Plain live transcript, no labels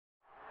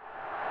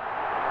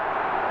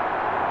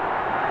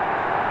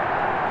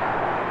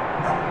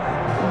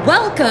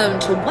Welcome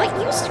to what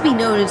used to be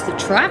known as the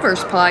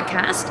Traverse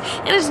Podcast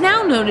and is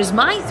now known as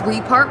my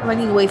three-part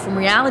running away from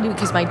reality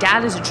because my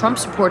dad is a Trump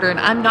supporter and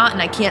I'm not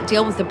and I can't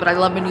deal with it, but I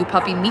love my new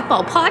puppy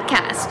Meatball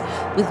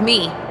podcast with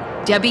me,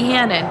 Debbie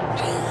Hannon.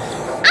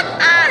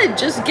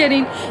 Just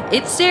kidding.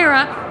 It's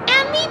Sarah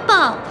and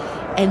Meatball.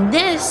 And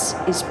this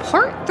is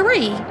part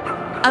 3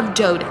 of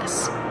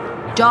DOTUS,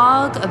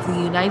 Dog of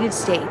the United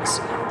States.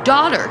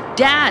 Daughter,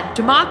 dad,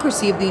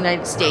 democracy of the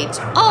United States,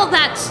 all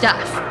that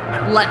stuff.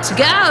 Let's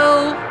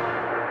go!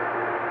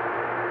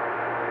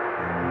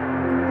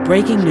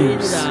 Breaking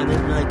news.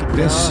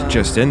 This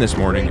just in this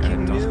morning.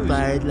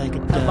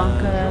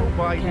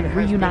 Ivanka can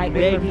reunite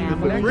with her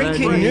family.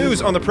 Breaking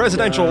news on the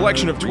presidential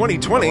election of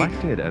 2020.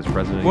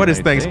 What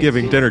is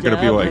Thanksgiving dinner going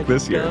to be like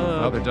this year?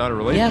 Father-daughter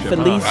relationship. Yeah,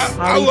 Felice.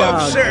 I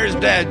love Sarah's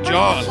dad,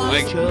 John.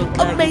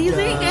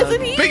 Amazing,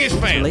 isn't he? Biggest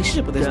fan.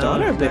 Relationship with his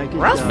daughter a bit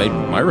rough. Made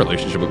my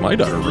relationship with my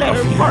daughter Let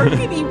her rough. bark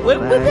and he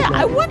went with it.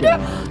 I wonder.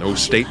 No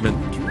statement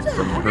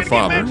from her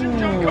father.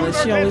 Oh,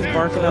 is she always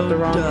barking up the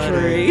wrong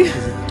tree?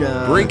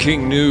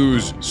 Breaking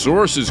news.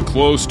 Sources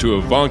close to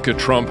Ivanka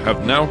Trump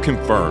have now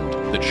confirmed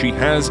that she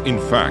has, in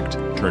fact,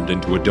 turned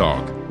into a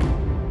dog.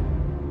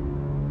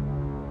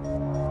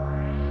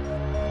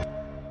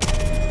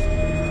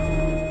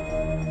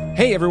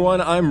 Hey everyone,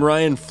 I'm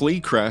Ryan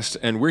Fleecrest,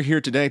 and we're here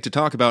today to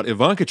talk about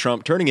Ivanka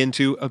Trump turning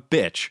into a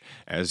bitch.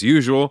 As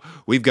usual,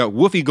 we've got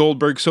Whoopi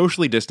Goldberg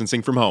socially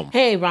distancing from home.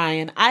 Hey,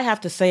 Ryan, I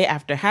have to say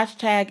after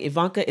hashtag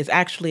Ivanka is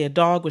actually a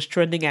dog was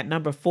trending at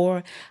number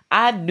 4,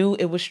 I knew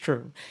it was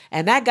true.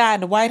 And that guy in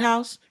the White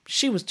House,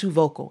 she was too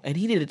vocal, and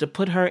he needed to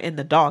put her in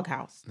the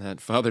doghouse. That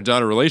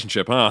father-daughter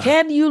relationship, huh?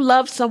 Can you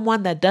love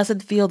someone that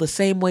doesn't feel the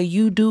same way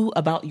you do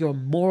about your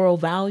moral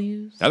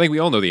values? I think we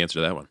all know the answer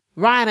to that one.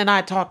 Ryan and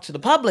I talked to the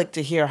public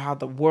to hear how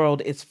the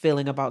world is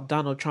feeling about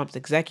Donald Trump's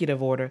executive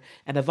order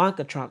and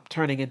Ivanka Trump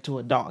turning into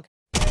a dog.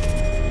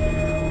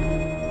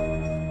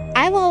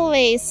 I've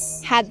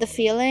always had the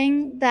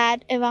feeling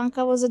that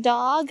Ivanka was a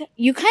dog.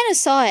 You kind of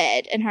saw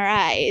it in her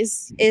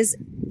eyes. Is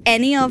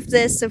any of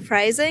this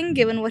surprising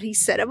given what he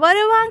said about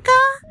Ivanka?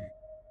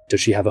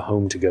 Does she have a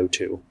home to go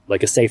to?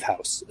 Like a safe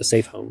house, a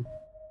safe home?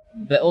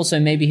 But also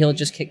maybe he'll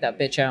just kick that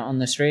bitch out on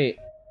the street.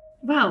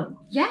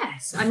 Well,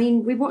 yes. I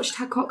mean, we watched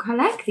her cock her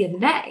leg the other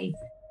day.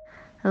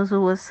 There was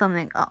always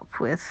something up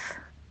with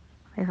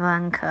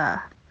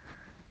Ivanka.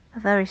 A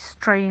very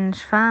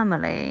strange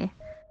family.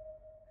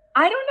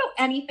 I don't know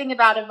anything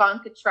about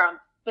Ivanka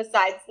Trump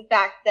besides the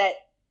fact that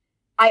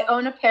I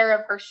own a pair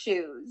of her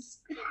shoes.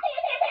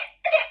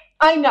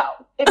 I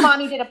know, if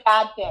mommy did a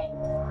bad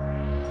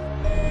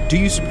thing. Do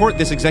you support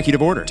this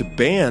executive order to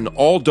ban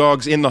all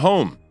dogs in the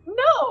home?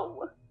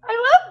 No,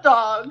 I love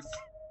dogs.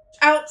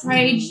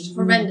 Outraged,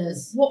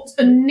 horrendous. What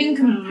a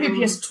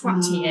nincompoopous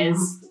twat he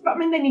is. But I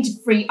mean, they need to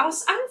free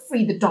us and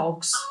free the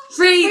dogs.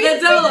 Free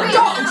the dogs!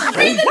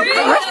 Free the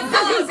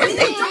dogs! Free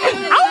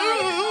the dogs!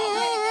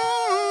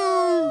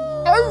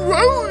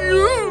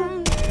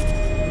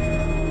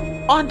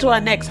 On to our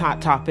next hot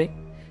topic.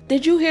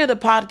 Did you hear the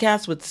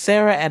podcast with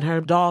Sarah and her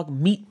dog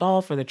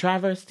Meatball for the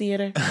Traverse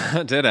Theater?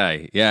 Did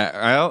I?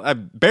 Yeah, I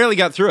barely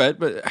got through it,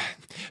 but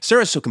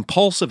Sarah's so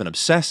compulsive and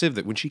obsessive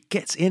that when she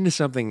gets into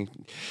something,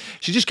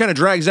 she just kind of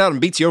drags out and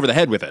beats you over the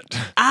head with it.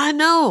 I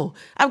know.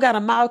 I've got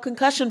a mild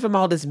concussion from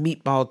all this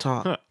Meatball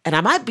talk. Huh. And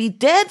I might be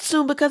dead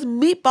soon because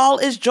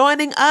Meatball is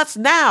joining us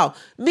now.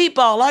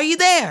 Meatball, are you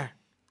there?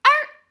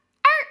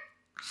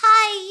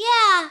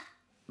 Hi, yeah.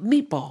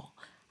 Meatball,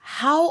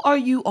 how are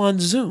you on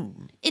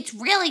Zoom? It's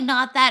really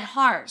not that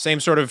hard. Same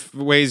sort of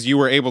ways you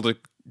were able to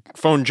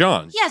phone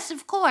John. Yes,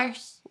 of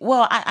course.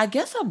 Well, I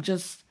guess I'm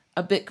just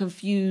a bit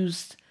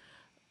confused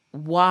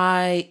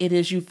why it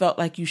is you felt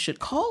like you should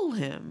call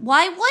him.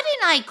 Why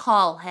wouldn't I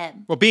call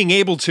him? Well, being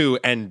able to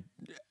and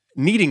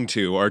needing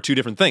to are two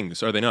different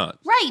things, are they not?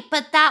 Right,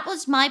 but that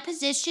was my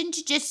position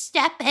to just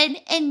step in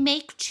and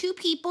make two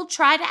people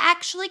try to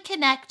actually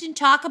connect and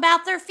talk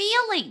about their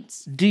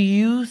feelings. Do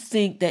you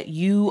think that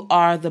you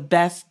are the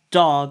best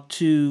dog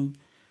to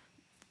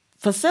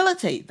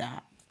facilitate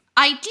that?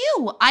 I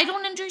do. I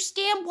don't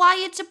understand why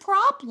it's a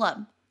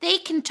problem. They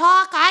can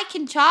talk, I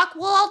can talk,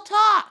 we'll all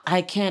talk.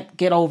 I can't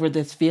get over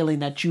this feeling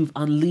that you've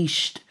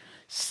unleashed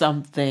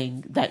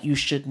something that you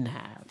shouldn't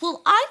have.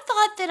 Well, I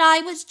thought that I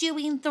was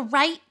doing the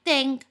right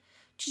thing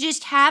to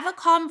just have a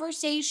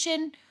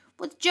conversation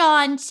with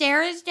John,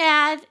 Sarah's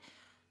dad.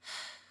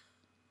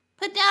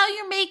 But now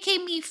you're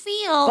making me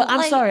feel But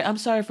I'm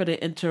sorry for the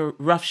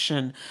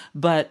interruption,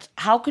 but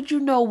how could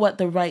you know what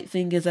the right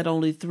thing is at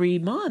only 3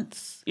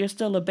 months? You're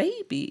still a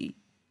baby.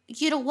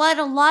 You know what?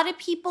 A lot of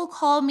people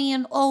call me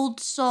an old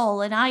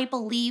soul, and I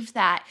believe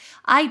that.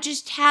 I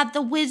just had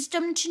the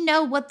wisdom to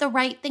know what the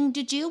right thing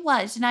to do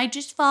was, and I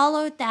just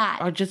followed that.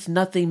 Or just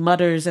nothing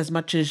matters as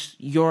much as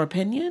your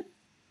opinion?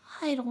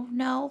 I don't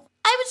know.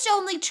 I was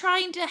only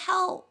trying to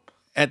help.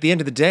 At the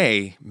end of the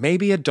day,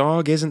 maybe a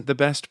dog isn't the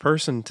best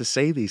person to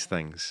say these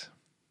things.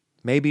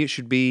 Maybe it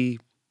should be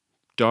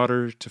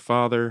daughter to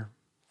father,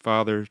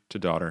 father to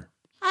daughter.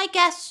 I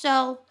guess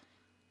so.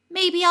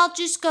 Maybe I'll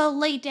just go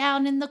lay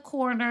down in the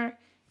corner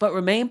But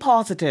remain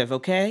positive,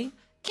 okay?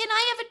 Can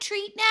I have a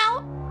treat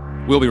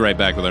now? We'll be right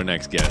back with our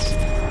next guest.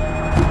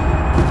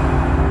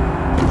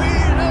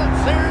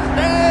 Sarah's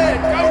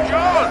dead! Go,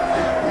 John!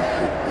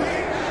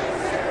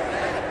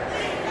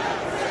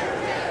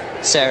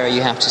 Sarah,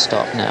 you have to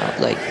stop now.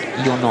 Like,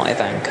 you're not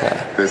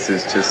Ivanka. This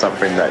is just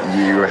something that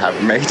you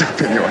have made up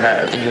in your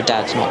head. And your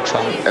dad's not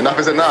Trump. Enough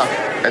is enough.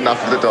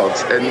 Enough of the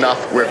dogs.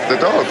 Enough with the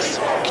dogs.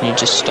 Can you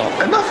just stop?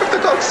 Enough of the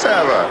dogs,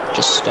 Sarah.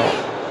 Just stop.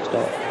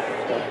 Stop.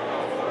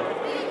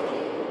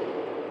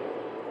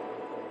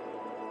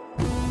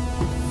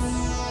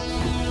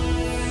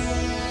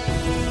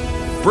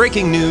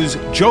 Breaking news,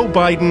 Joe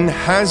Biden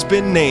has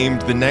been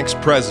named the next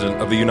president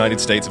of the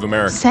United States of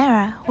America.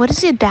 Sarah, what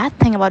does your dad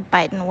think about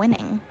Biden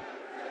winning?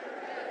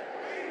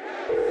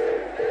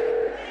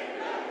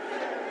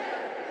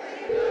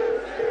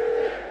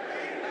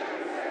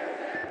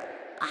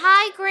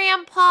 Hi,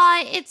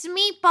 Grandpa. It's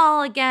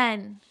Meatball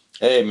again.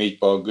 Hey,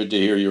 Meatball. Good to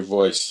hear your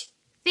voice.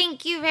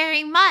 Thank you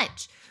very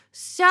much.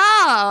 So,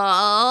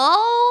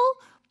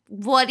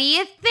 what do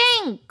you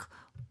think?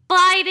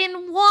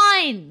 Biden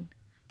won.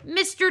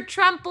 Mr.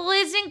 Trump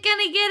isn't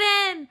gonna get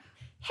in.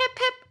 Hip,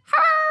 hip,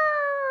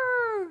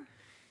 hurrah!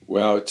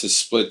 Well, it's a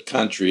split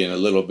country, and a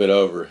little bit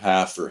over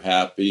half are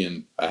happy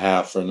and a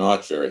half are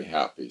not very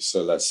happy.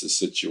 So that's the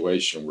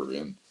situation we're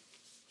in.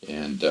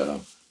 And,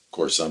 of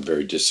course, I'm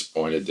very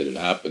disappointed that it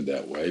happened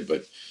that way.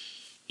 But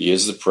he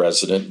is the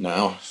president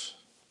now,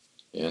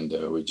 and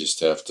we just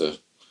have to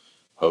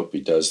hope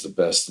he does the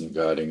best in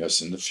guiding us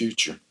in the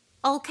future.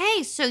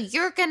 Okay, so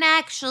you're gonna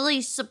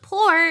actually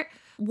support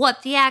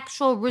what the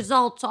actual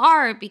results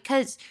are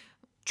because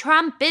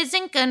Trump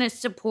isn't gonna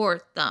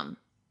support them.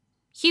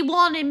 He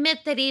won't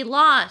admit that he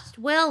lost,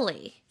 will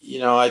he? You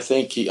know, I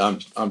think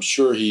I'm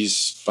sure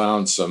he's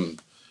found some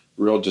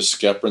real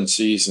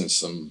discrepancies and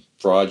some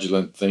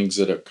fraudulent things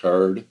that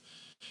occurred.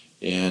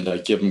 And I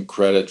give him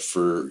credit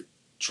for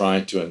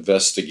trying to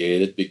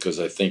investigate it because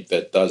I think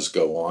that does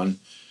go on.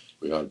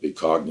 We ought to be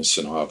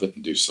cognizant of it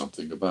and do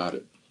something about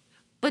it.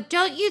 But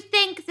don't you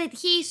think that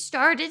he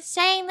started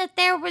saying that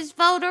there was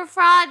voter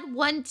fraud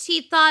once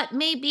he thought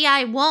maybe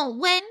I won't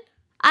win?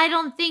 I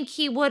don't think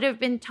he would have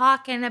been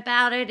talking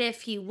about it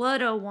if he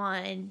would have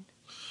won.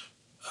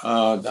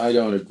 I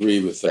don't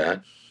agree with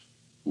that.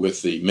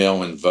 With the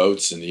mail-in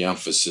votes and the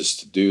emphasis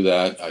to do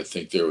that, I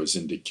think there was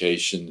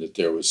indication that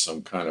there was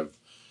some kind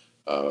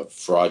of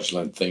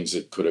fraudulent things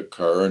that could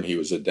occur, and he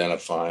was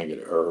identifying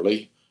it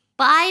early.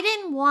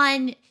 Biden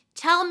won.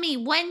 Tell me,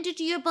 when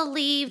did you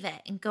believe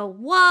it and go,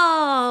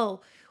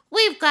 whoa,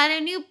 we've got a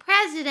new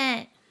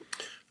president?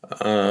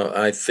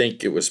 I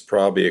think it was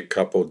probably a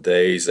couple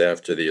days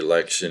after the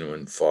election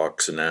when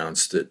Fox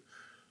announced it.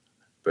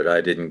 But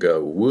I didn't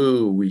go,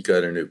 woo, we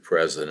got a new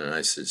president.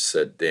 I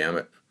said, damn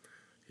it,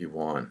 he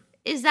won.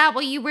 Is that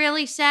what you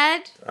really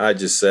said? I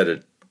just said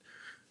it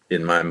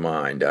in my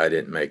mind. I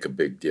didn't make a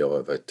big deal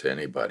of it to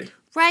anybody.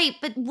 Right,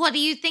 but what do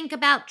you think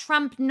about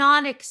Trump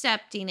not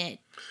accepting it?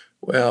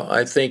 Well,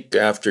 I think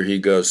after he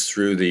goes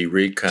through the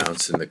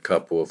recounts in a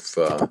couple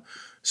of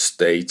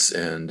states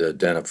and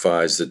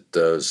identifies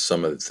that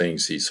some of the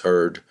things he's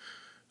heard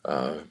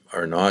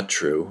are not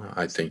true,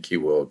 I think he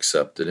will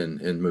accept it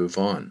and move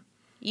on.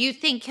 You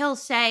think he'll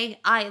say,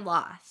 I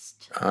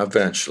lost?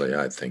 Eventually,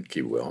 I think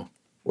he will.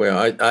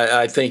 Well,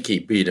 I think he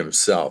beat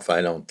himself.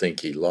 I don't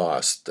think he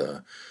lost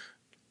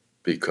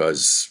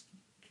because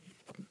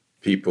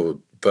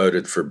people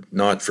voted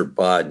not for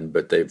Biden,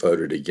 but they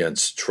voted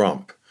against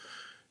Trump.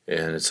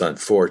 And it's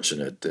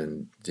unfortunate.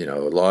 And, you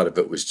know, a lot of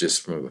it was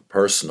just from a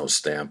personal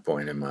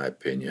standpoint, in my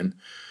opinion.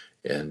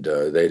 And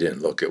they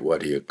didn't look at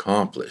what he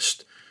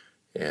accomplished.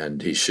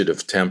 And he should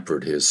have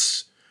tempered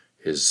his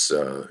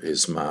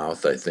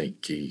mouth. I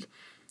think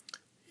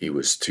he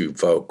was too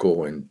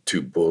vocal and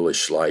too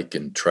bullish-like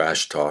and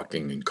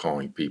trash-talking and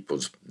calling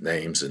people's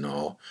names and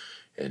all.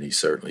 And he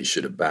certainly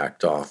should have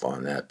backed off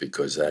on that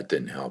because that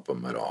didn't help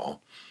him at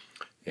all.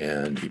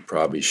 And he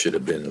probably should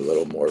have been a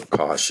little more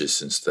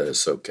cautious instead of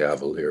so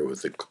cavalier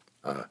with the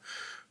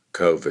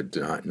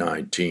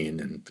COVID-19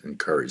 and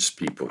encouraged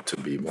people to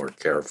be more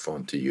careful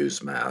and to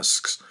use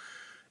masks.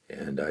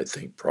 And I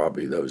think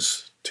probably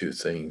those two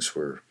things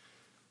were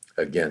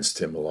against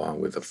him,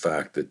 along with the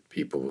fact that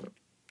people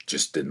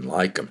just didn't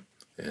like him.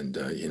 And,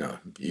 you know,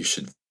 you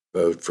should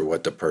vote for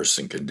what the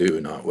person can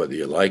do, not whether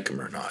you like him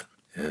or not.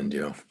 And,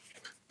 you know,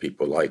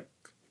 people like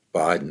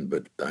Biden,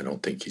 but I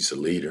don't think he's a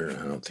leader.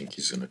 I don't think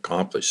he's going to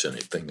accomplish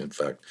anything. In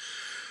fact,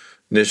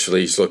 initially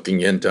he's looking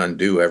in to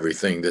undo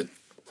everything that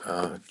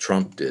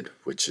Trump did,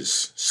 which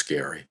is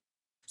scary.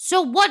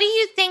 So what do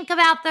you think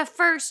about the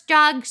first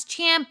dogs,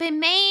 Champ and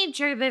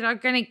Major, that are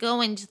going to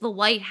go into the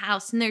White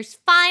House, and there's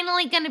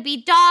finally going to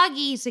be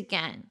doggies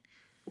again?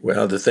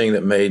 Well, the thing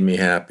that made me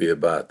happy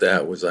about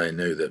that was I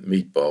knew that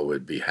Meatball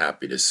would be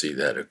happy to see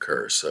that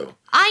occur. So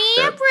I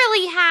am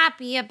really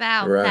happy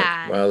about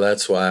that. Well,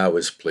 that's why I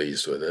was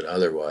pleased with it.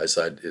 Otherwise,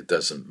 it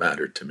doesn't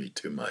matter to me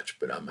too much,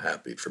 but I'm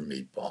happy for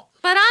Meatball.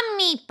 But I'm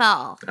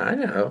Meatball. I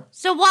know.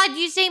 So why'd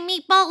you say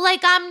Meatball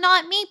like I'm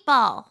not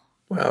Meatball?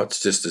 Well, it's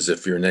just as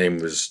if your name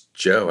was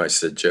Joe. I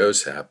said,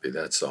 Joe's happy.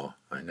 That's all.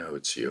 I know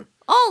it's you.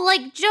 Oh,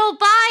 like Joe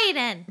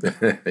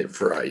Biden.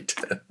 Right.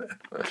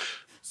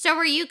 So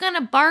are you going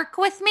to bark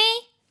with me?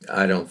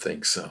 I don't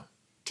think so.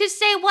 To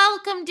say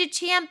welcome to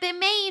Champion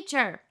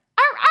Major.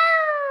 Arr,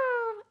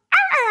 arr,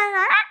 arr,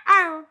 arr,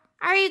 arr.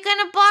 Are you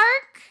going to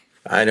bark?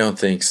 I don't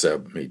think so,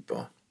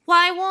 Meatball.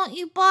 Why won't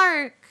you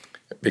bark?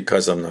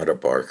 Because I'm not a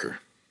barker.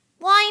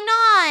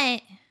 Why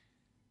not?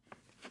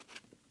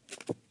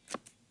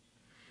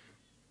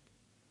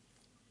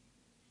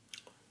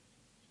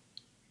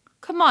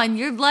 Come on,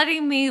 you're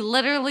letting me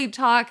literally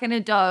talk in a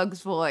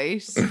dog's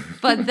voice,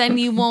 but then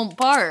you won't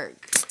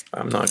bark.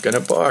 I'm not going to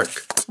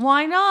bark.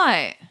 Why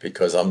not?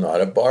 Because I'm not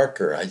a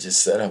barker. I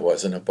just said I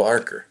wasn't a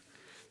barker.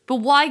 But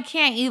why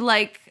can't you,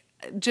 like,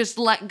 just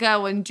let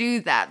go and do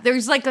that?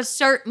 There's, like, a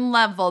certain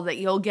level that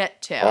you'll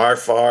get to.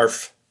 Arf,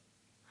 arf.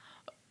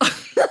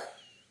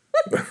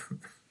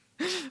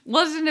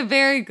 Wasn't a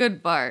very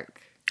good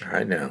bark.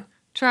 I know.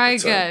 Try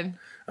again.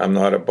 I'm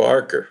not a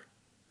barker.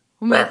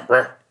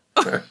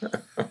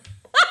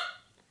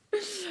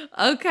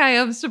 Okay,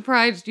 I'm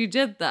surprised you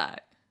did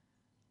that.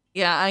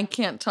 Yeah, I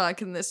can't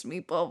talk in this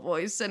meatball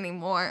voice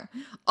anymore.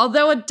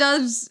 Although it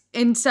does,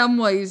 in some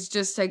ways,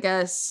 just, I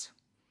guess,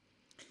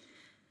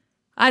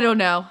 I don't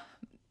know.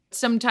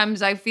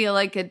 Sometimes I feel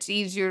like it's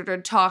easier to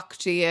talk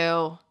to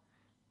you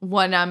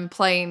when I'm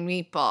playing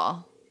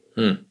meatball.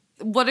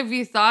 What have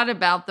you thought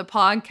about the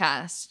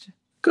podcast?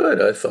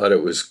 Good. I thought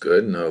it was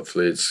good, and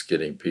hopefully it's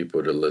getting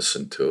people to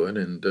listen to it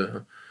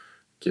and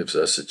gives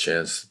us a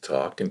chance to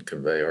talk and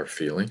convey our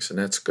feelings, and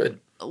that's good.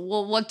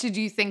 Well, what did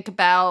you think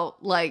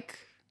about, like,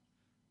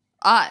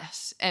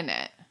 us in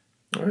it?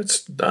 Well,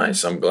 it's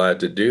nice. I'm glad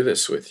to do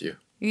this with you.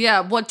 Yeah,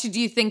 what did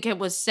you think it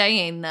was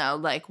saying, though?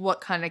 Like, what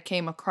kind of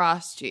came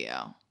across to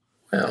you?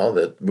 Well,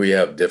 that we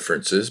have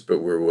differences,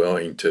 but we're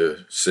willing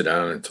to sit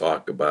down and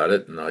talk about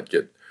it and not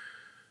get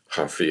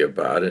huffy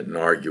about it and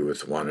argue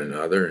with one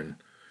another and,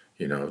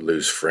 you know,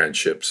 lose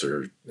friendships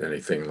or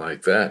anything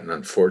like that. And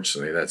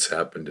unfortunately, that's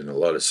happened in a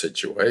lot of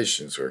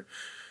situations where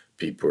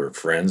people are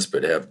friends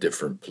but have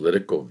different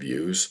political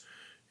views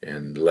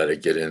and let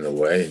it get in the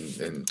way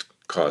and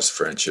cause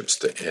friendships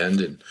to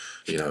end. And,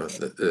 you know,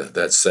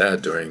 that's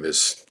sad during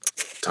this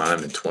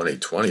time in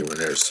 2020 when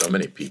there's so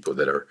many people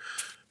that are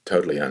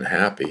totally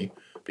unhappy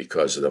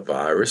because of the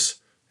virus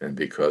and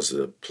because of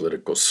the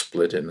political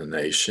split in the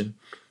nation.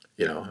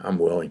 You know, I'm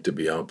willing to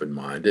be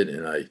open-minded,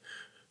 and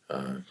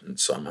and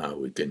somehow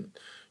we can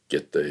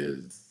get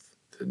the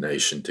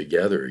nation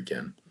together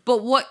again.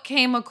 But what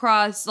came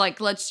across,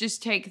 like, let's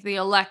just take the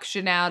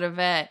election out of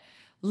it,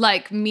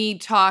 like me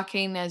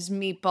talking as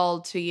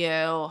Meatball to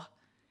you,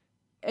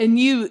 and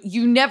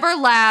you never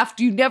laughed,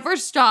 you never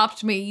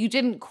stopped me, you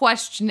didn't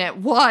question it.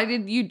 Why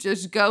did you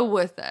just go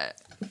with it?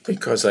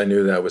 Because I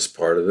knew that was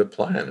part of the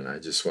plan, and I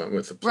just went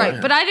with the plan.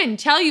 Right, but I didn't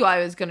tell you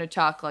I was going to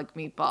talk like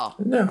Meatball.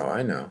 No,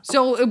 I know.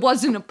 So it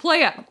wasn't a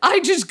plan.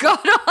 I just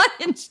got on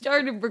and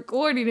started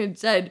recording and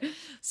said,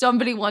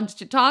 somebody wants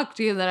to talk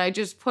to you, and then I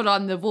just put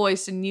on the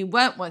voice and you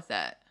went with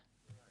it.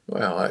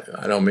 Well,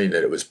 I don't mean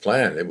that it was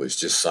planned. It was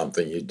just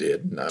something you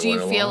did, and I went along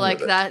with it. Do you feel like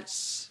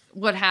that's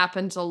what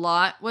happens a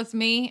lot with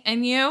me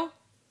and you?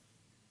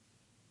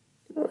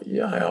 Well,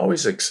 yeah, I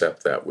always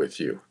accept that with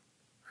you.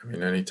 I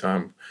mean,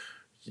 anytime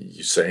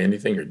you say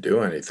anything or do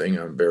anything,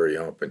 I'm very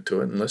open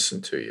to it and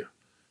listen to you.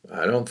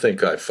 I don't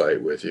think I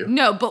fight with you.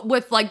 No, but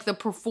with, like, the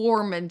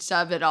performance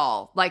of it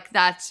all. Like,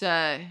 that's,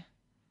 I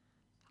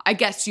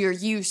guess you're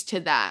used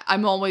to that.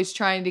 I'm always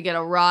trying to get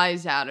a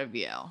rise out of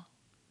you.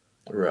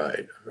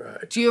 Right,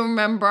 right. Do you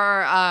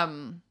remember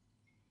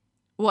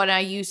when I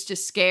used to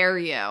scare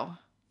you?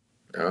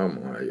 Oh,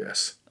 my,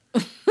 yes.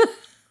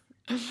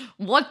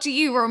 What do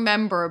you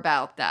remember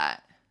about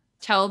that?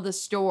 Tell the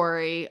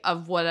story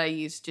of what I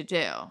used to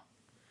do.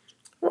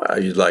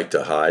 Well, you'd like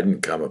to hide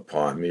and come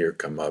upon me or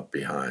come up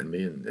behind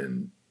me,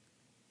 and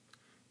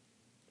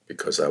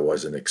because I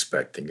wasn't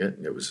expecting it,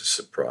 and it was a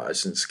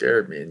surprise and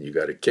scared me, and you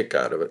got a kick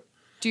out of it.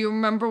 Do you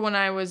remember when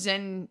I was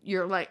in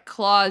your, like,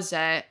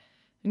 closet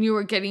and you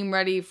were getting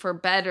ready for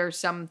bed or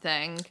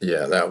something?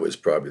 Yeah, that was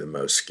probably the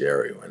most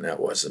scary one. That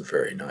wasn't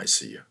very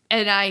nice of you.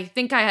 And I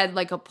think I had,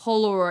 like, a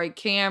Polaroid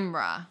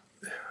camera.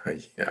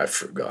 I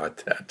forgot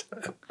that.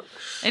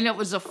 And it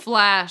was a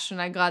flash,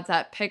 and I got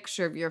that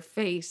picture of your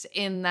face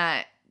in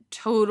that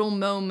total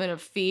moment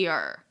of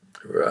fear.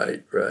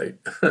 Right, right.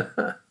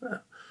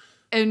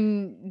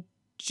 And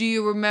do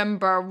you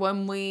remember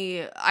when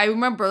I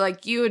remember,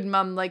 like, you and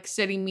Mom, like,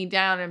 sitting me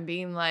down and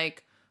being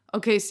like,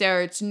 okay,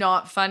 Sarah, it's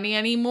not funny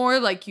anymore.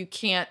 Like, you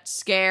can't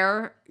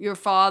scare your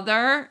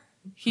father.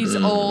 He's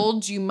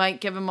old. You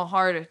might give him a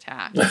heart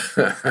attack.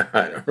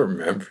 I don't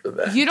remember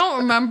that. You don't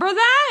remember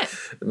that?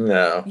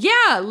 No.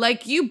 Yeah,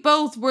 like, you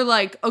both were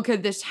like, okay,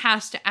 this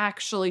has to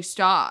actually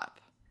stop.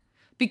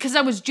 Because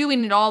I was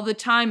doing it all the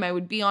time. I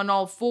would be on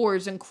all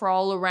fours and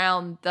crawl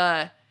around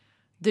the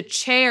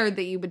chair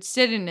that you would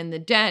sit in the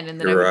den, and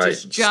then I would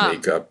just jump.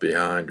 Sneak up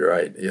behind,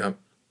 right? Yep.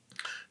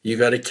 You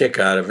got a kick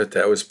out of it.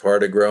 That was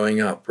part of growing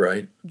up,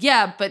 right?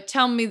 Yeah, but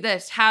tell me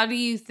this. How do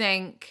you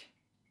think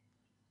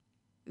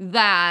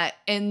that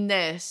and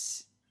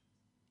this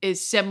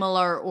is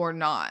similar or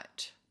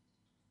not?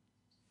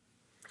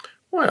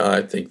 Well,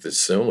 I think the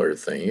similar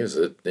thing is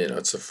that,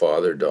 it's a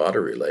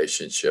father-daughter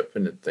relationship,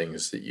 and the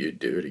things that you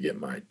do to get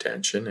my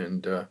attention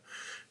and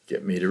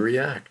get me to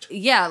react.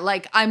 Yeah,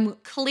 like I'm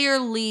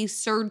clearly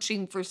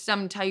searching for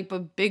some type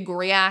of big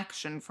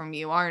reaction from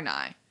you, aren't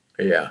I?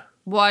 Yeah.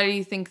 Why do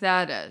you think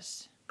that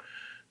is?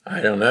 I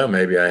don't know.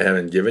 Maybe I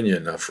haven't given you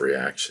enough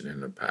reaction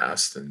in the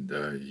past, and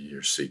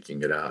you're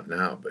seeking it out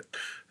now. But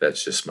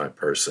that's just my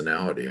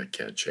personality. I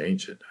can't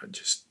change it. I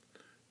just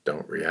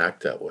don't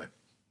react that way.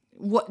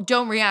 What?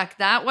 Don't react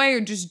that way,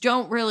 or just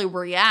don't really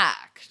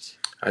react?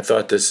 I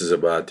thought this is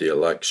about the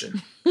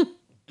election.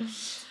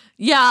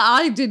 Yeah,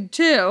 I did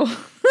too.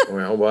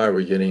 Well, why are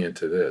we getting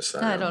into this?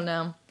 I don't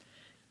know.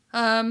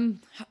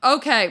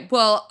 Okay,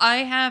 well, I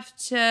have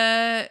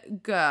to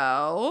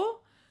go.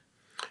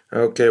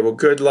 Okay, well,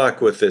 good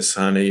luck with this,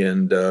 honey,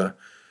 and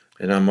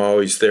I'm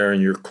always there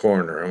in your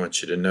corner. I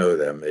want you to know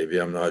that. Maybe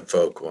I'm not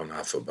vocal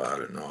enough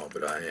about it and all,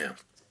 but I am.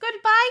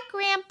 Goodbye,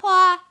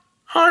 Grandpa.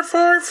 Harf,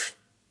 harf.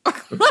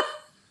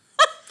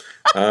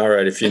 All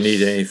right, if you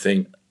need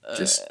anything,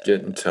 just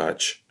get in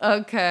touch.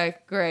 Okay,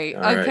 great.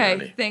 All right, okay,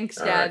 honey. thanks,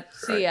 All Dad. right,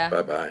 See ya.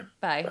 Bye-bye.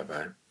 Bye.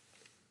 Bye-bye.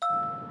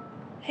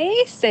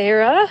 Hey,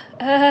 Sarah.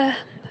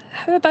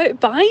 How about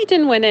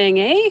Biden winning,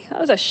 eh?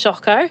 That was a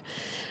shocker.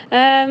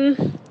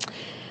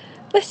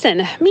 Listen,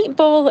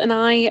 Meatball and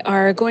I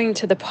are going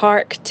to the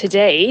park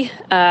today.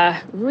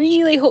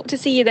 Really hope to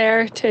see you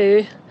there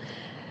too.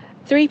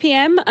 3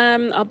 p.m.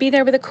 I'll be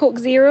there with a Coke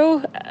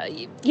Zero.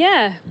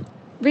 Yeah,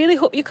 really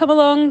hope you come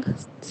along,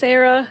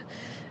 Sarah.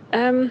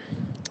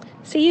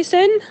 See you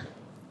soon.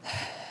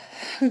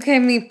 Okay,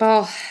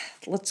 Meatball.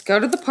 Let's go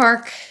to the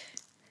park.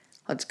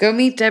 Let's go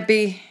meet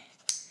Debbie.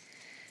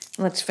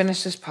 Let's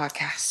finish this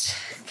podcast.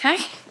 Okay?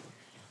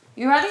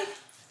 You ready?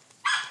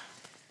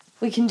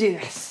 We can do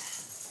this.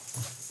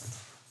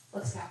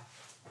 Let's go.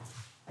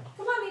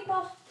 Come on,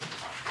 Meatball.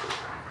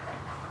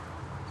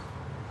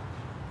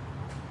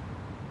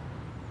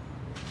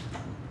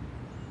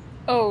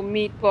 Oh,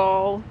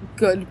 Meatball.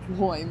 Good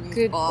boy, Meatball.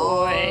 Good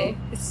boy.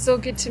 It's so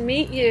good to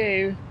meet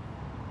you.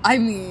 I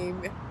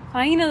mean,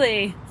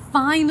 Finally.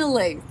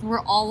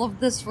 through all of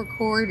this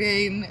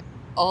recording,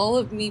 all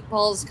of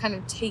Meatball's kind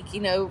of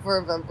taking over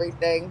of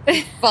everything,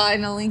 we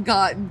finally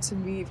gotten to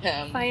meet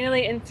him.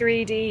 Finally in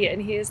 3D,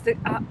 and he is the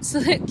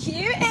absolute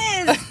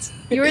cutest.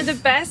 You're the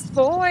best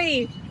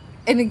boy.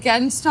 And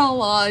against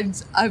all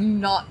odds,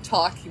 I'm not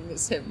talking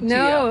to him.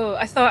 No,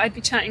 I thought I'd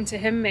be chatting to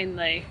him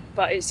mainly,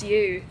 but it's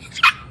you.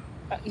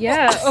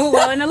 Yeah. Oh,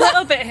 well, and a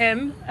little bit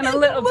him, and a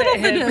little bit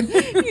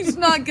him. He's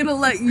not going to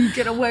let you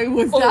get away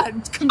with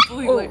that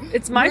completely. Oh,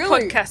 it's my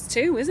Really? podcast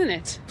too, isn't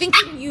it?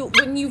 Thinking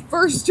when you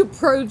first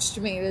approached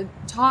me to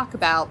talk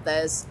about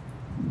this,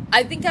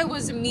 I think I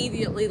was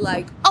immediately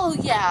like, oh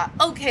yeah,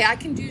 okay, I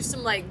can do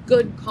some like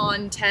good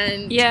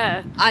content.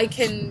 Yeah. I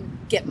can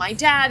get my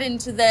dad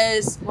into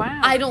this.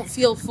 Wow. I don't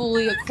feel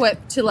fully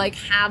equipped to like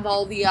have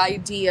all the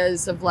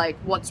ideas of like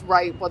what's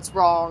right, what's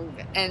wrong,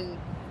 and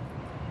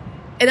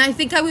I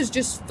think I was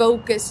just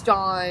focused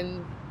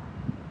on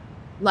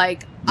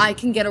like I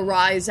can get a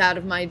rise out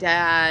of my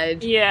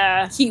dad.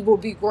 Yeah. He will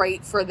be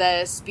great for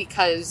this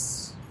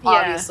because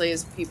obviously,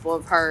 as people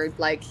have heard,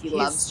 like he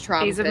loves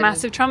Trump. He's a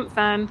massive Trump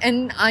fan.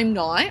 And I'm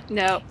not.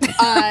 No.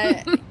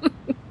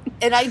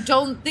 And I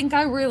don't think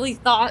I really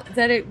thought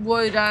that it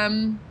would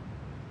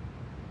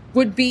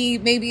be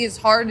maybe as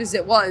hard as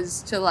it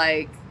was to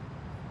like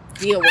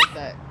deal with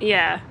it.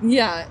 Yeah.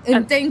 Yeah.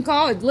 And thank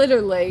God,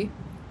 literally.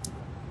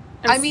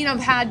 I mean, I've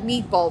had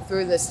Meatball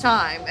through this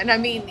time, and I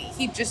mean,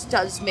 he just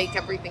does make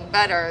everything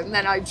better, and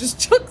then I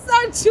just took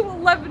that to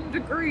 11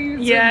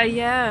 degrees. Yeah,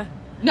 yeah.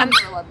 Number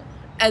 11.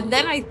 And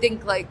then I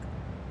think, like,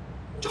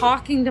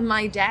 talking to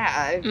my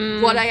dad,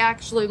 what I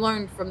actually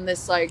learned from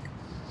this, like,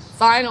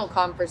 final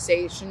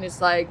conversation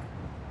is, like,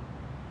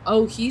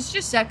 oh, he's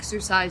just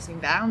exercising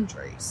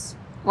boundaries.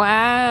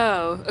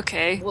 Wow,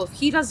 okay. Well, if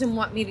he doesn't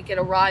want me to get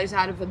a rise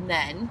out of him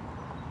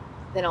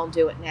then I'll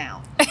do it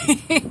now.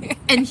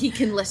 And he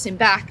can listen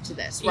back to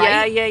this,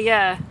 right?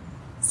 Yeah.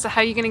 So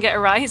how are you going to get a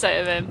rise out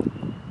of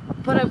him?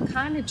 But I've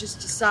kind of just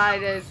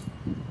decided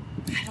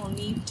I don't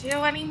need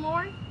to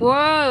anymore.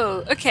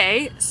 Whoa,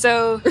 okay.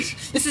 So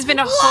this has been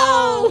a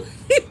whole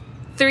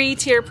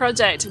 3-tier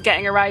project of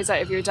getting a rise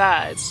out of your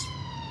dad.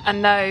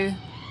 And now,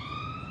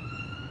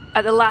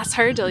 at the last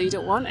hurdle, you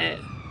don't want it.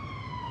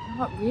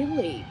 Not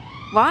really.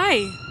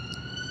 Why?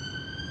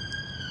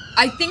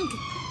 I think,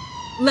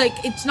 like,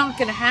 it's not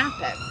going to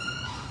happen.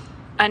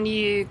 And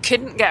you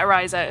couldn't get a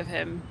rise out of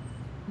him?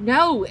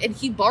 No, and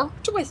he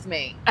barked with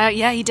me.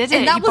 Yeah, he did it.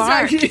 And that he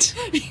barked.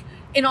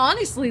 And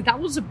honestly, that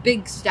was a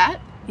big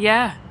step.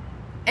 Yeah.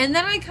 And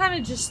then I kind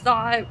of just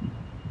thought,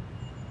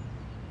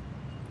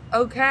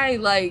 okay,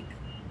 like,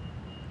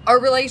 our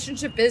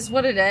relationship is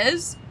what it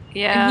is.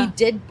 Yeah. And he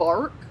did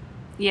bark.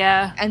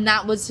 Yeah. And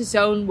that was his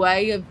own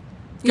way of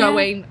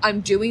going,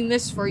 I'm doing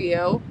this for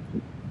you.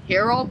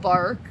 Here, I'll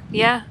bark.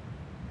 Yeah.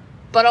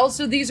 But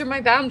also, these are my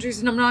boundaries,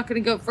 and I'm not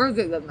going to go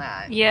further than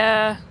that.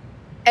 Yeah.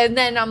 And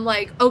then I'm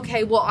like,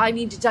 okay, well, I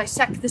need to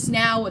dissect this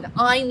now, and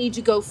I need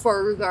to go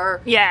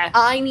further. Yeah.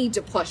 I need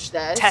to push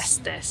this.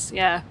 Test this,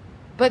 yeah.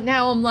 But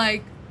now I'm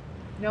like,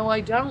 no,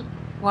 I don't.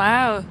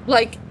 Wow.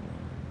 Like,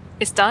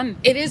 it's done.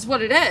 It is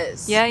what it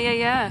is.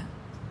 Yeah.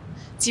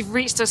 So you've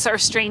reached a sort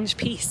of strange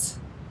peace.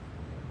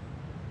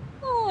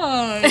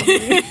 Oh.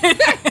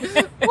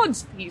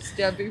 What's peace,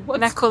 Debbie?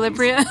 What's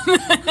equilibrium?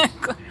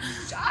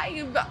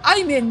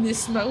 I'm in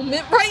this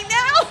moment right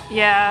now.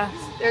 Yeah.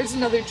 There's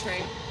another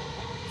train.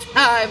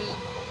 I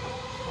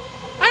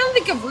don't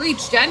think I've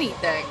reached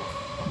anything.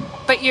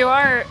 But you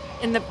are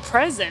in the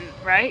present,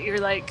 right? You're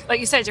like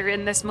you said, you're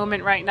in this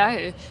moment right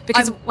now.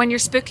 Because when you're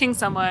spooking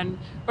someone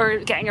or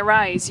getting a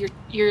rise,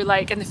 you're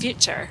like in the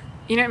future.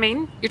 You know what I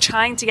mean? You're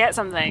trying to get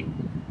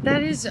something.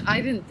 That is,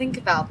 I didn't think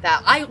about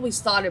that. I always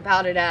thought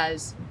about it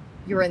as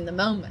you're in the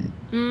moment.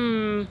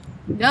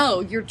 No,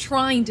 you're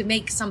trying to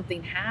make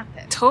something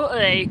happen.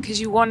 Totally,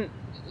 because you want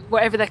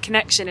whatever the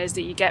connection is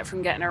that you get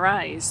from getting a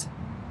rise.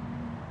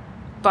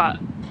 But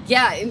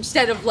yeah,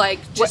 instead of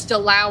like just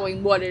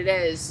allowing what it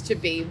is to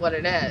be what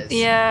it is.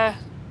 Yeah,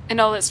 and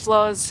all its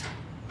flaws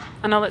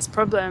and all its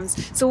problems.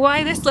 So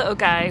why this little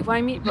guy?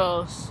 Why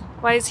Meatball?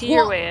 Why is he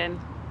your way in?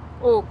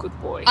 Oh, good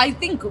boy. I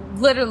think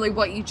literally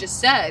what you just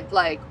said,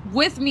 like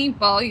with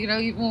Meatball, you know,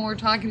 even when we're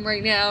talking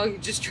right now, you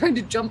just tried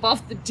to jump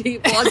off the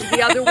table onto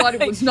the other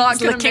one. It was not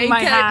going to make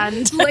my it.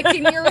 Hand.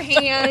 Licking your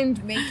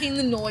hand, making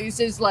the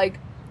noises, like.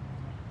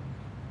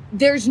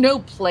 There's no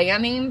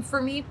planning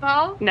for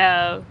Meatball.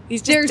 No,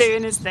 he's just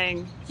doing his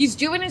thing. He's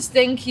doing his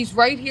thing. He's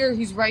right here.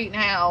 He's right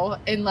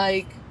now. And,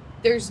 like,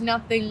 there's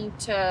nothing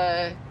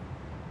to,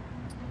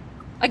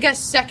 I guess,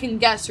 second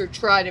guess or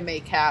try to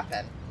make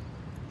happen.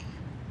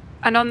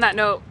 And on that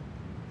note,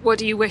 what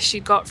do you wish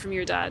you got from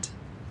your dad?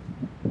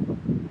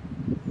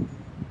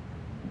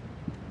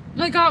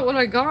 I got what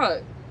I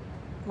got.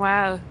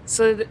 Wow.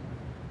 So,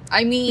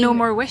 I mean... no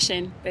more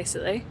wishing,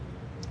 basically.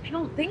 I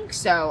don't think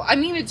so. I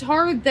mean, it's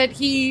hard that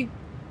he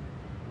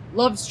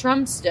loves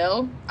Trump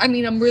still. I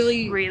mean, I'm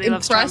really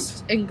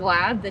impressed and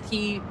glad that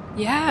he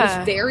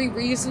was very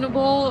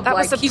reasonable. That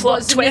like, was a he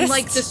plot wasn't twist. in,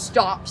 like, the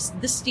stops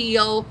the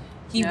steal.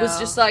 He was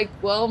just like,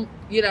 well,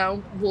 you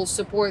know, I'll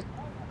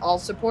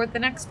support the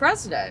next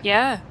president.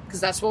 Yeah.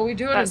 Because that's what we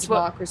do in a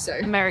democracy.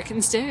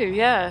 Americans do,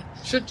 yeah.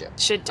 Should do.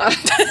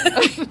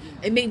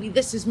 And maybe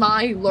this is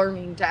my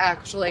learning to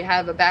actually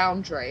have a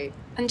boundary.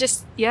 And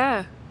just,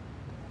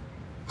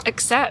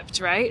 accept,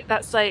 right?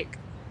 That's like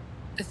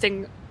the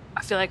thing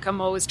I feel like I'm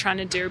always trying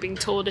to do or being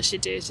told I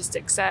should do is just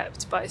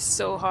accept, but it's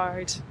so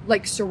hard.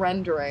 Like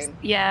surrendering.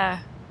 Yeah.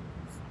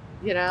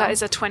 You know? That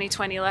is a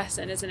 2020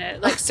 lesson, isn't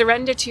it? Like,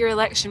 surrender to your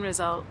election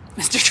result,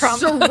 Mr. Trump.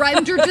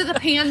 Surrender to the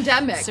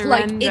pandemic.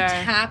 Surrender. Like, it's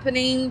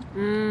happening.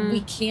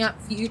 We can't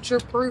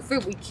future-proof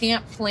it. We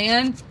can't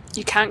plan.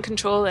 You can't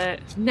control it.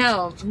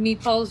 No.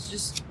 Meatball's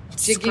just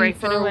digging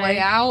for a way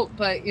out,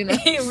 but, you know.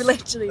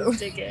 Literally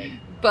digging.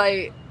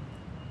 But,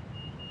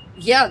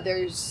 yeah,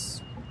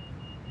 there's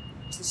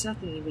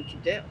nothing we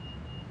can do.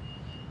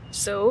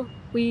 So,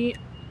 we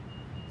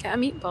get a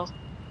meatball.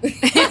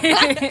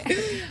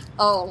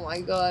 Oh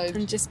my god.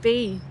 And just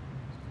be.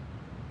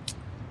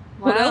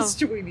 What else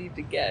do we need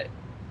to get?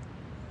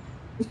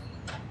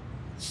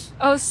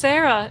 Oh,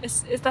 Sarah,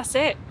 is that's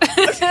it?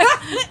 But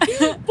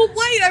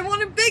wait, I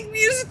want a big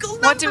musical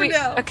number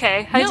now.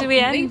 Okay, how do we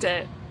end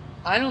it?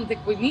 I don't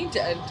think we need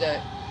to end it.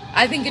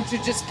 I think it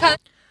should just cut.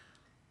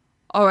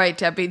 All right,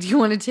 Debbie, do you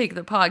want to take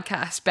the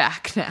podcast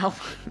back now?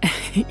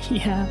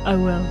 Yeah, I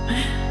will.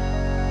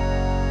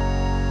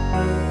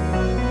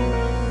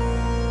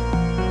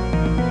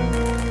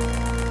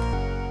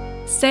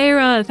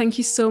 Sarah, thank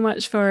you so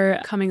much for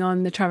coming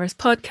on the Travers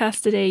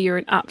podcast today. You're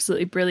an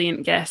absolutely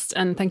brilliant guest,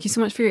 and thank you so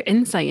much for your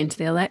insight into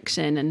the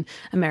election and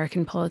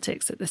American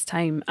politics at this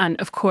time. And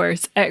of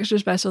course, extra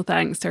special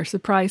thanks to our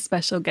surprise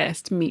special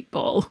guest,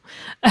 Meatball.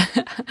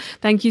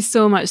 Thank you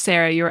so much,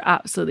 Sarah. You're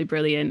absolutely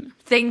brilliant.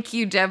 Thank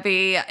you,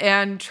 Debbie,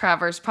 and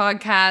Travers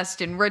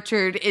podcast, and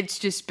Richard. It's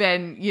just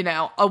been,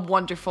 a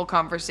wonderful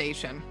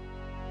conversation.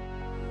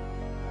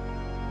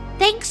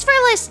 Thanks for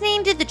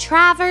listening to the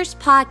Travers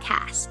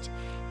podcast.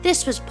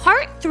 This was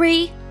part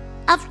 3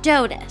 of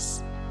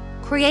Dotus,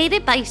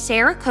 created by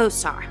Sarah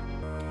Kosar.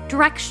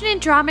 Direction and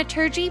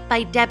dramaturgy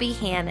by Debbie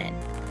Hannon.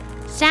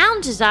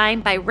 Sound design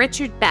by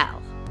Richard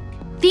Bell.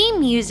 Theme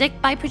music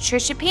by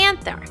Patricia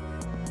Panther.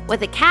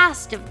 With a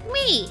cast of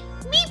me,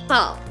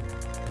 Meatball.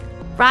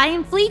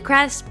 Ryan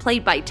Fleecrest,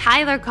 played by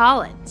Tyler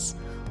Collins.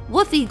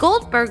 Whoopi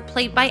Goldberg,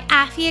 played by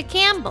Afia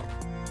Campbell.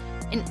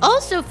 And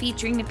also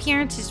featuring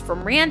appearances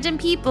from random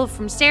people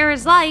from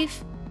Sarah's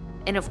life.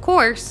 And of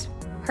course,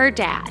 her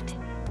dad.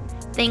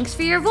 Thanks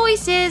for your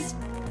voices.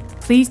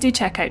 Please do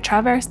check out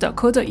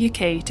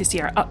traverse.co.uk to see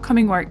our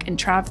upcoming work in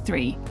Trav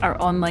 3, our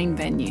online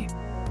venue.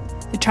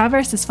 The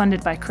Traverse is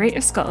funded by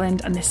Creative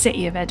Scotland and the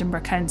City of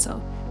Edinburgh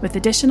Council, with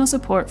additional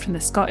support from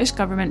the Scottish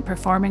Government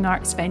Performing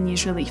Arts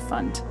Venues Relief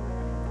Fund.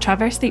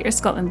 Traverse Theatre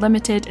Scotland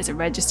Limited is a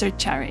registered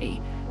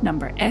charity,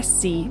 number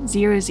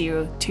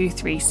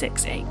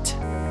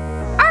SC002368.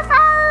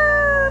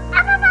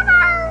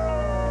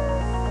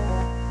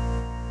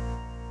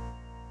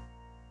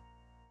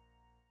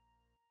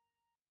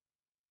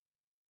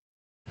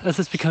 as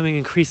it's becoming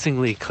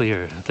increasingly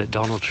clear that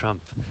Donald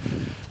Trump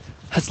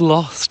has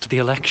lost the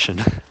election,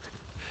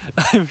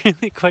 I'm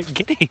really quite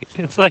giddy.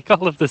 It's like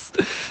all of this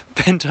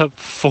pent-up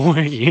 4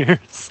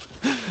 years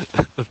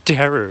of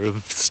terror,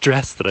 of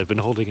stress that I've been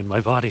holding in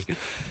my body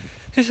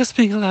is just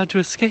being allowed to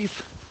escape.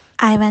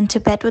 I went to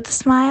bed with a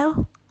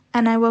smile,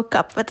 and I woke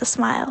up with a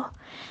smile.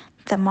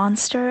 The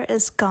monster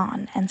is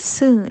gone, and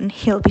soon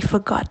he'll be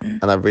forgotten.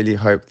 And I really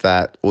hope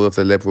that all of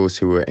the Liberals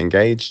who were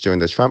engaged during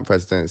the Trump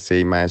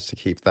presidency managed to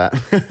keep that.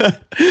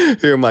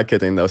 Who am I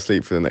kidding? They'll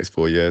sleep for the next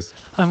 4 years.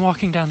 I'm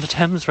walking down the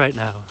Thames right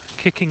now,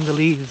 kicking the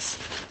leaves,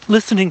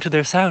 listening to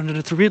their sound, and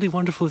it's really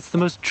wonderful. It's the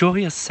most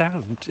joyous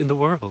sound in the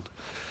world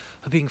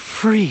of being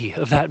free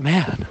of that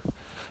man,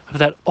 of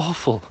that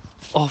awful,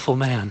 awful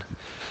man,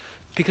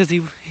 because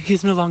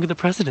he's no longer the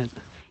president.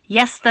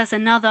 Yes, there's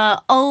another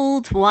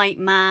old white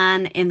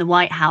man in the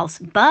White House,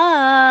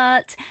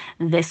 but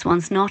this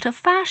one's not a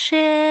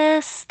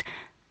fascist.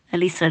 At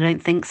least I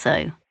don't think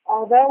so.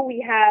 Although we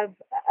have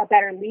a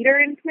better leader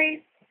in place,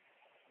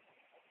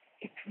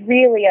 it's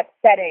really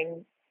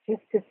upsetting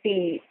just to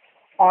see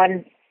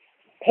on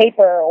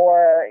paper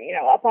or,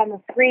 up on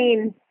the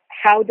screen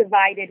how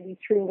divided we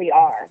truly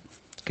are.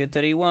 Good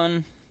that he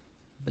won,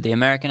 but the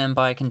American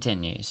empire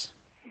continues.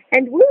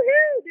 And woohoo!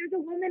 There's a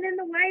woman in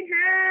the White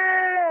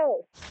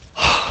House!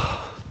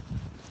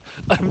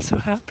 I'm so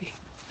happy.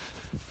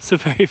 So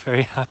very,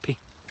 very happy.